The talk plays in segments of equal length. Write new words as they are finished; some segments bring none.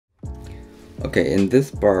Okay, in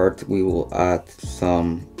this part we will add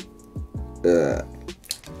some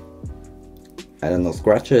I don't know,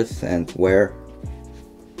 scratches and wear.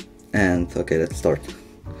 And okay, let's start.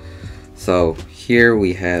 So here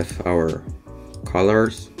we have our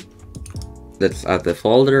colors. Let's add the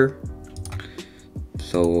folder.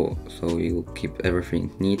 So you keep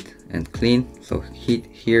everything neat and clean. So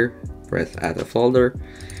here, press add a folder,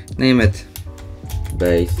 name it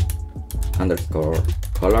base underscore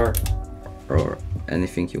color or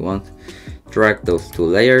anything you want. Drag those two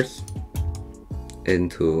layers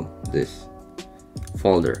into this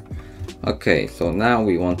folder. Okay, so now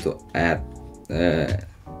we want to add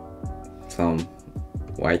some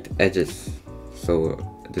white edges, so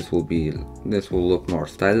this will look more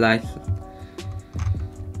stylized.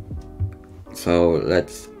 So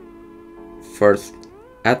let's first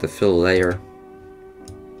add the fill layer,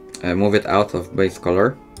 move it out of base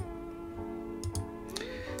color,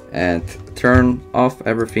 and turn off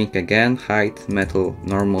everything again. Height, metal,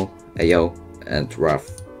 normal, AO, and rough.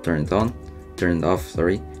 Turn it off.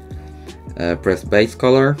 Sorry. Press base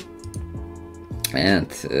color and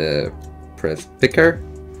press picker.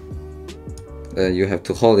 You have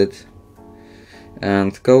to hold it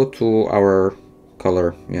and go to our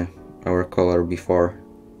color. Yeah, our color before.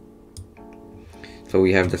 So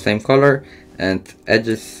we have the same color and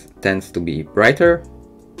edges tends to be brighter.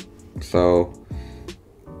 So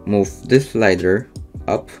move this slider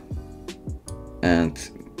up and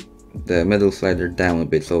the middle slider down a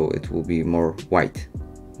bit, so it will be more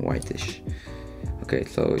whitish. Okay,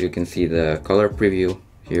 so you can see the color preview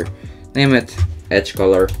here. Name it edge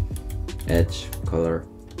color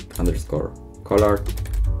underscore color.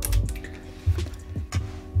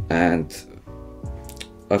 And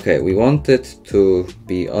okay, we want it to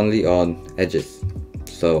be only on edges,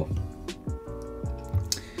 so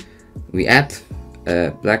we add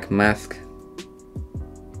a black mask,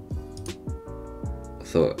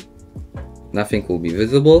 so nothing will be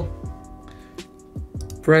visible.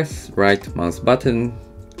 Press right mouse button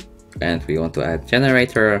and we want to add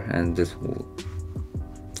generator, and this will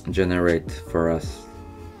generate for us,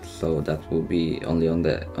 so that will be only on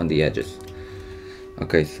the edges.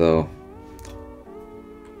 Okay, so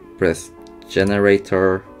press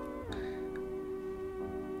generator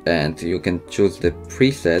and you can choose the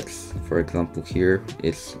presets. For example, here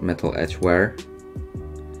is metal edge wear.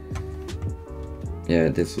 Yeah,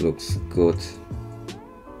 this looks good.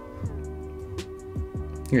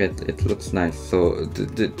 Yeah, it looks nice. So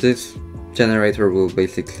this generator will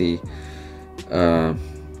basically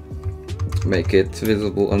make it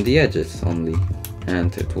visible on the edges only,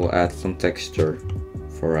 and it will add some texture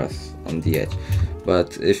for us on the edge.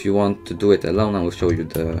 But if you want to do it alone, I will show you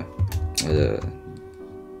the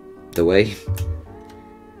way.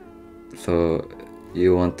 So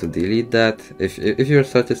you want to delete that. If you're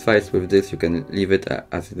satisfied with this, you can leave it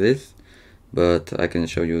as it is, but I can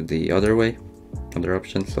show you the other way, other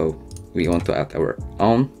option. So we want to add our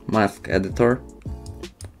own mask editor.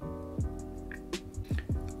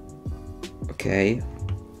 Okay,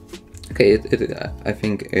 I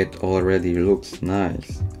think it already looks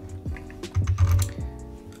nice.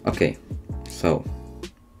 Okay, so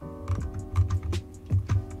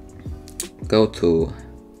go to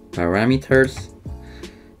parameters,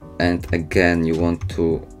 and again you want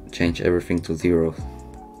to change everything to 0.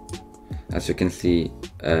 As you can see,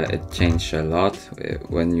 it changed a lot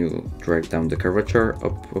when you drag down the curvature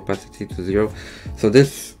opacity to 0. So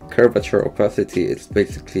this curvature opacity is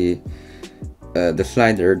basically the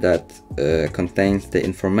slider that contains the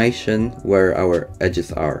information where our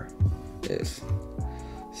edges is.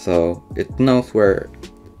 So it knows where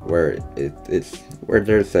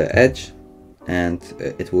there's an edge, and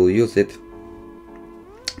it will use it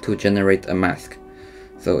to generate a mask.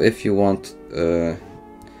 So if you want the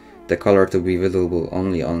color to be visible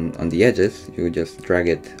only on the edges, you just drag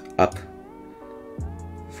it up.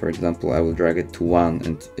 For example, I will drag it to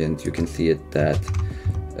 1, and you can see it that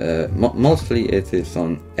mostly it is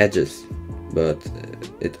on edges, but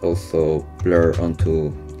it also blur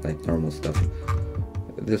onto like normal stuff.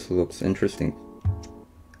 This looks interesting.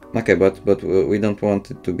 Okay, but we don't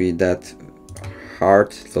want it to be that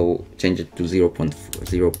hard, so change it to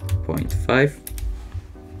 0.5.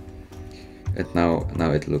 And now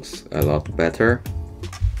it looks a lot better.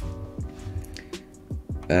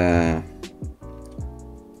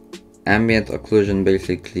 Ambient occlusion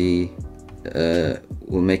basically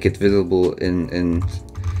will make it visible in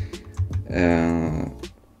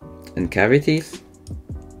cavities,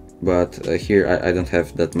 but here I don't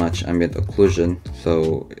have that much ambient occlusion,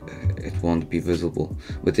 so it won't be visible.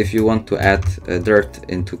 But if you want to add dirt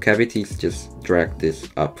into cavities, just drag this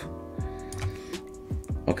up.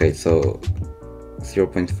 Okay, so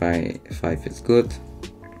 0.55 is good.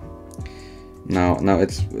 Now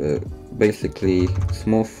it's basically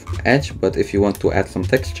smooth edge, but if you want to add some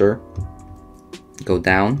texture, go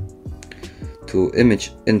down to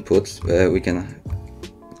image inputs. We can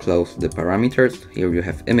close the parameters. Here you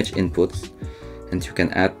have image inputs, and you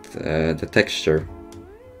can add the texture,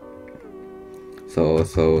 so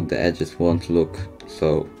the edges won't look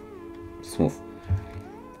so smooth.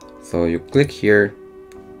 So you click here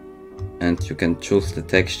and you can choose the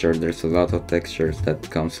texture. There's a lot of textures that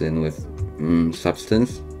comes in with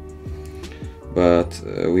substance, but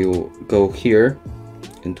we will go here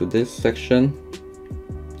into this section.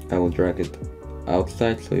 I will drag it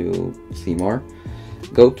outside so you'll see more.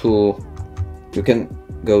 You can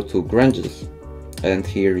go to grunges, and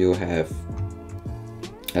here you have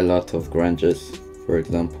a lot of grunges. For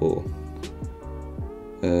example,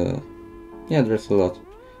 yeah, there's a lot,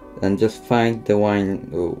 and just find the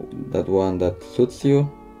one that suits you.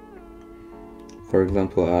 For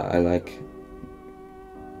example, I like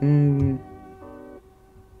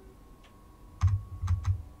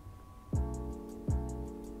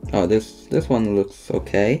oh, this one looks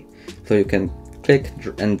okay, so you can click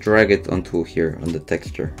and drag it onto here on the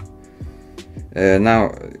texture.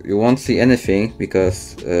 Now you won't see anything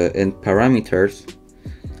because in parameters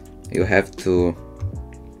you have to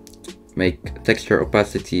make texture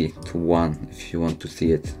opacity to 1 if you want to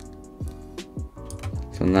see it.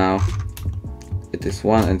 So now it is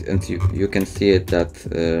 1, and you can see it that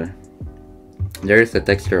there is a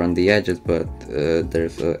texture on the edges, but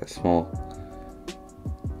there's a small.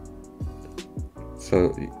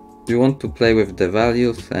 So you want to play with the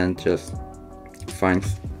values and just find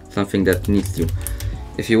something that needs you.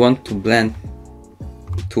 If you want to blend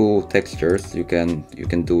two textures, you can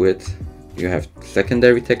do it. You have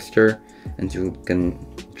secondary texture, and you can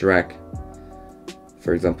drag,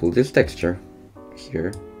 for example, this texture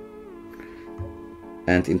here,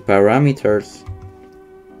 and in parameters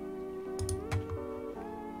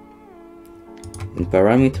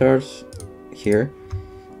here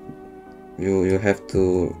you have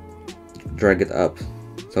to drag it up.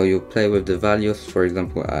 So you play with the values. For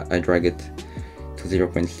example, I drag it to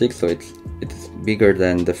 0.6, so it's bigger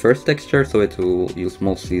than the first texture, so it will use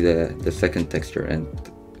mostly the second texture, and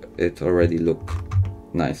it already look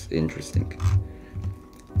nice, interesting.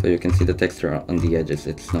 So you can see the texture on the edges,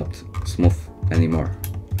 it's not smooth anymore.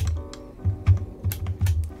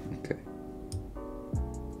 Okay.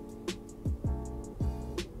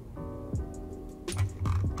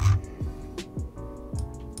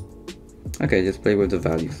 Okay, just play with the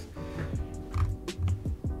values.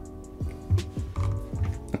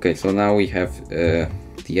 Okay, so now we have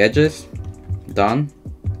the edges done.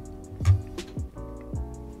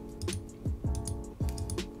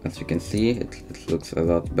 As you can see, it looks a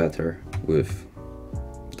lot better with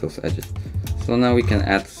those edges. So now we can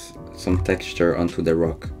add some texture onto the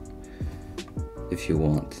rock if you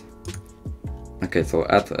want. Okay, so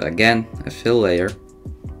add again a fill layer.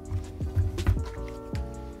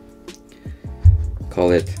 Call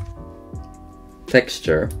it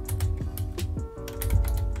texture.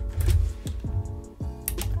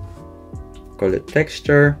 Call it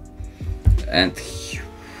texture, and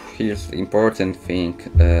here's the important thing: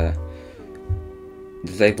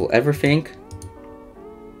 disable everything.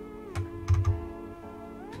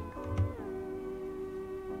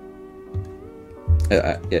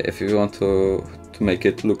 Yeah, if you want to make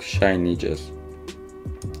it look shiny, just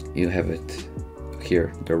you have it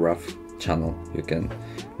here, the rough channel. You can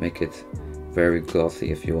make it very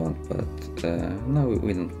glossy if you want, but no,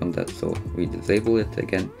 we don't want that, so we disable it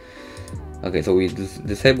again. Okay, so we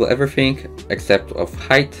disable everything except of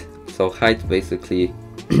height. So height basically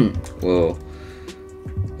will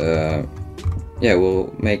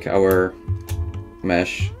will make our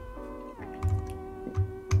mesh,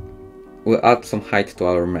 we'll add some height to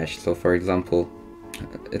our mesh. So for example,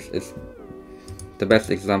 it's the best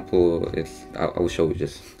example is I will show you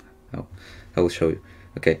just how. I will show you.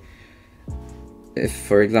 Okay, if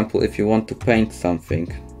for example, if you want to paint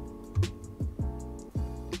something,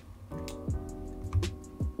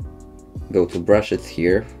 go to brushes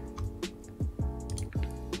here,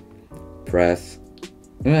 press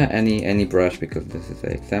any brush because this is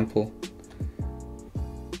an example,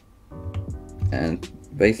 and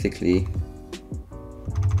basically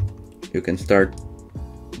you can start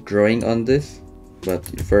drawing on this, but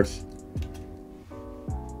first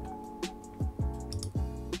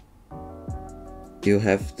you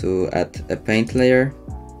have to add a paint layer,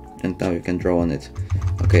 and now you can draw on it.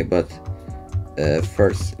 Okay, but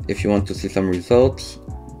first, if you want to see some results,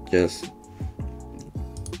 just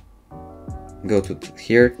go to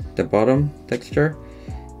here, the bottom texture,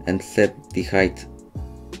 and set the height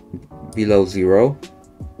below 0,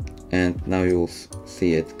 and now you'll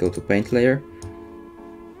see it. Go to paint layer,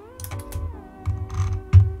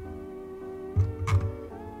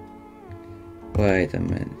 wait a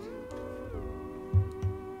minute.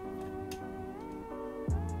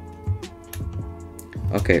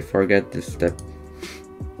 Okay, forget this step.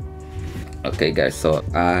 Okay guys, so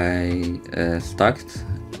I stuck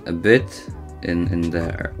a bit in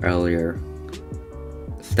the earlier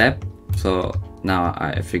step, so now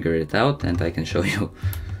I figured it out and I can show you.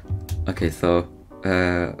 Okay, so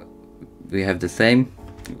we have the same,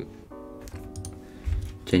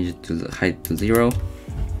 change it to the height to 0.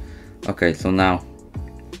 Okay, so now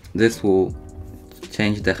this will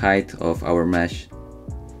change the height of our mesh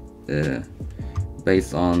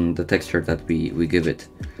based on the texture that we give it.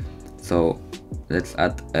 So let's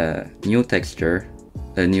add a new texture,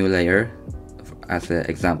 a new layer as an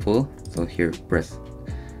example. So here press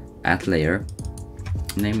add layer,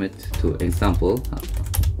 name it to example.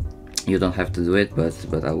 You don't have to do it, but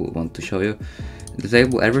I want to show you.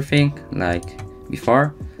 Disable everything like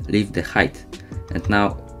before, leave the height. And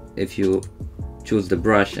now if you choose the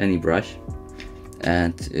brush, any brush,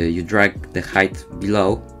 and you drag the height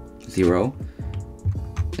below 0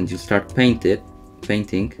 and you start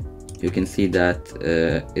painting, you can see that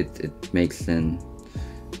it makes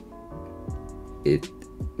it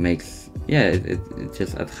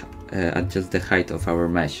just adjusts the height of our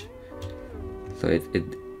mesh, so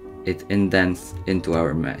it indents into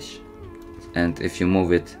our mesh. And if you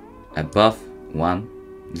move it above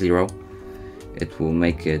 0, it will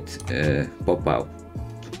make it pop out.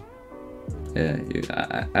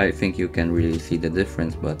 I think you can really see the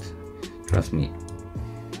difference, but trust me,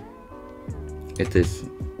 it is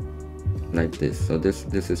like this. So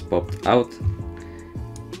this is popped out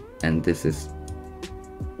and this is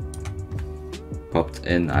popped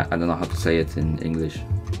in. I don't know how to say it in English,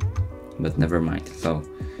 but never mind. So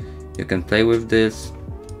you can play with this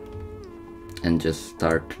and just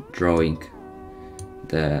start drawing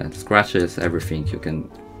the scratches, everything. You can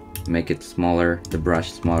make it smaller, the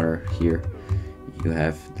brush smaller. Here you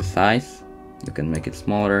have the size, you can make it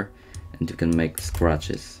smaller, and you can make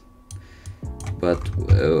scratches. But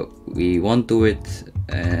we won't do it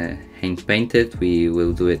hand painted, we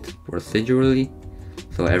will do it procedurally,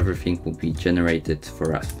 so everything will be generated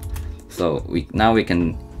for us. So now we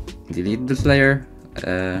can delete this layer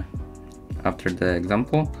after the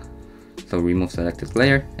example. So remove selected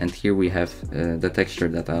layer, and here we have the texture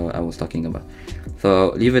that I was talking about.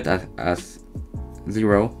 So leave it as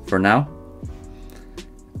 0 for now,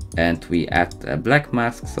 and we add a black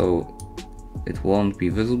mask so it won't be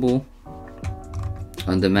visible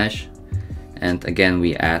on the mesh. And again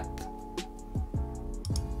we add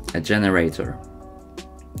a generator.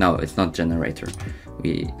 No, it's not generator.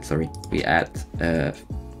 We add a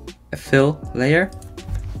fill layer.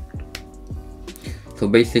 So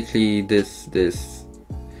basically this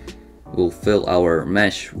will fill our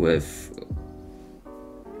mesh with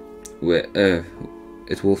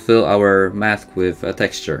it will fill our mask with a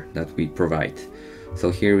texture that we provide. So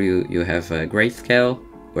here you have a grayscale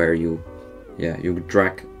where you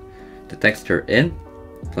drag the texture in.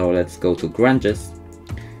 So let's go to grunges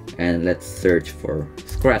and let's search for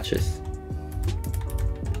scratches.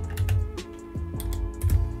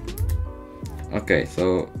 Okay,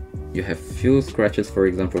 so you have few scratches. For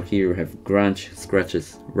example, here you have grunge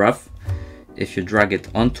scratches rough. If you drag it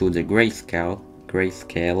onto the grayscale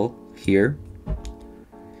here,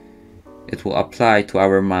 it will apply to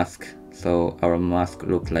our mask. So our mask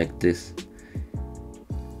look like this.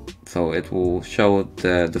 So it will show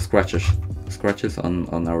the scratches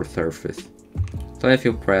on our surface. So if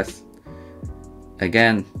you press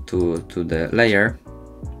again to the layer,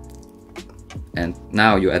 and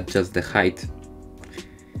now you adjust the height,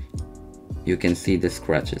 you can see the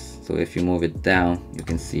scratches. So if you move it down, you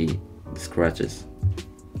can see the scratches.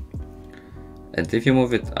 And if you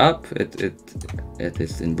move it up, it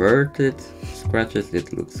is inverted scratches.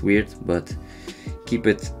 It looks weird, but keep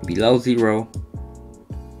it below 0.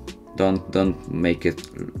 Don't make it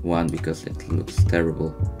 1 because it looks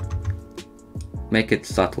terrible. Make it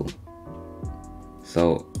subtle.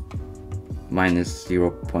 So minus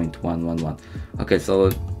 0.111. Okay, so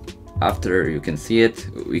after you can see it,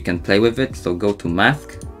 we can play with it. So go to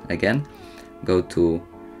mask again, go to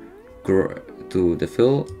the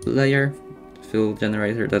fill layer, fill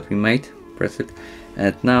generator that we made, press it,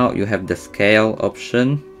 and now you have the scale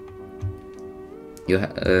option.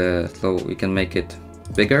 So we can make it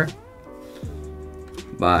bigger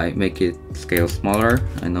by make it scale smaller.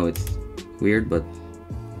 I know it's weird, but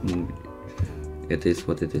it is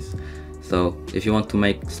what it is. So if you want to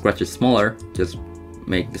make scratches smaller, just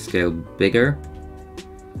make the scale bigger.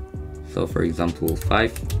 So for example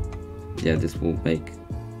 5, yeah, this will make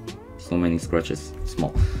so many scratches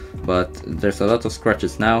small. But there's a lot of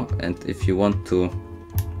scratches now, and if you want to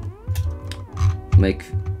make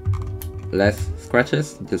less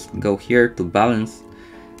scratches, just go here to balance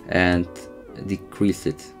and decrease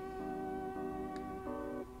it.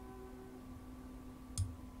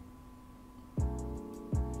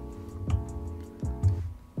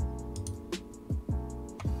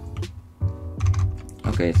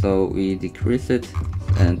 Okay, so we decrease it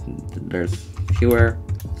and there's fewer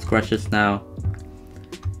scratches now,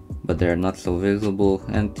 but they're not so visible,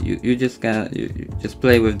 and you just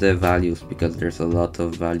play with the values because there's a lot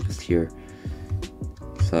of values here.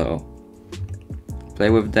 So play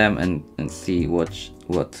with them and see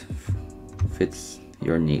what fits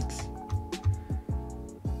your needs.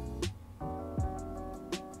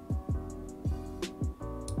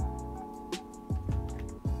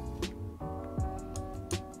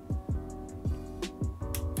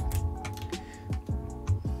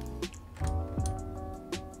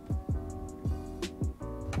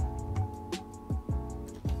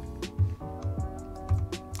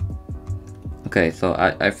 Okay, so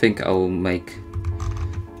I think I will make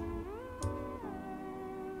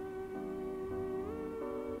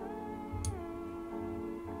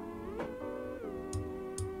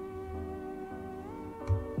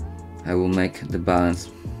the balance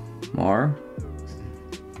more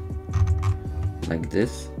like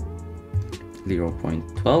this,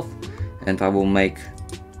 0.12, and I will make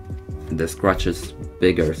the scratches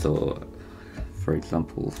bigger, so for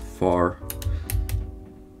example 4,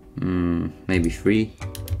 maybe 3.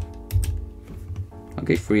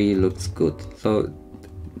 Okay, 3 looks good. So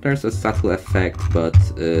there's a subtle effect, but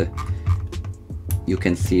you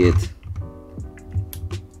can see it.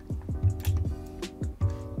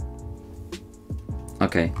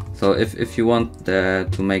 Okay, so if you want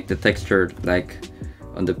to make the texture like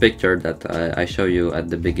on the picture that I show you at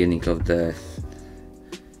the beginning of the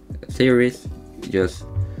series,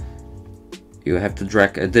 you have to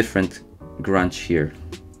drag a different grunge here.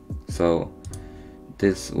 So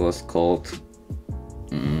this was called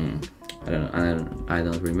I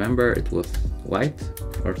don't remember, it was white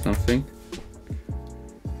or something.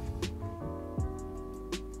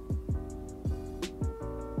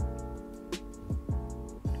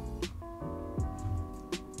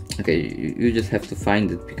 Okay, you just have to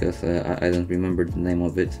find it because I don't remember the name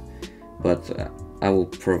of it, but I will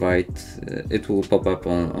provide, it will pop up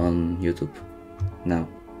on YouTube now.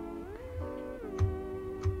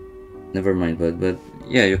 Never mind, but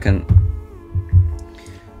yeah, you can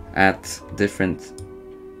add different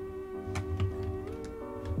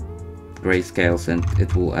grayscales and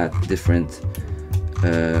it will add different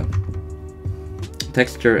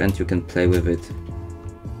texture, and you can play with it.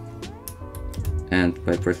 And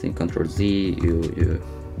by pressing Ctrl Z, you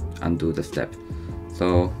undo the step.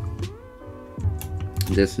 So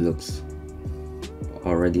this looks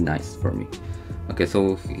already nice for me. Okay,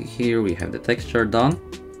 so here we have the texture done.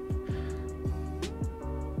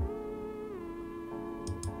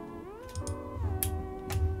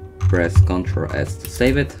 Press Ctrl S to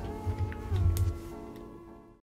save it.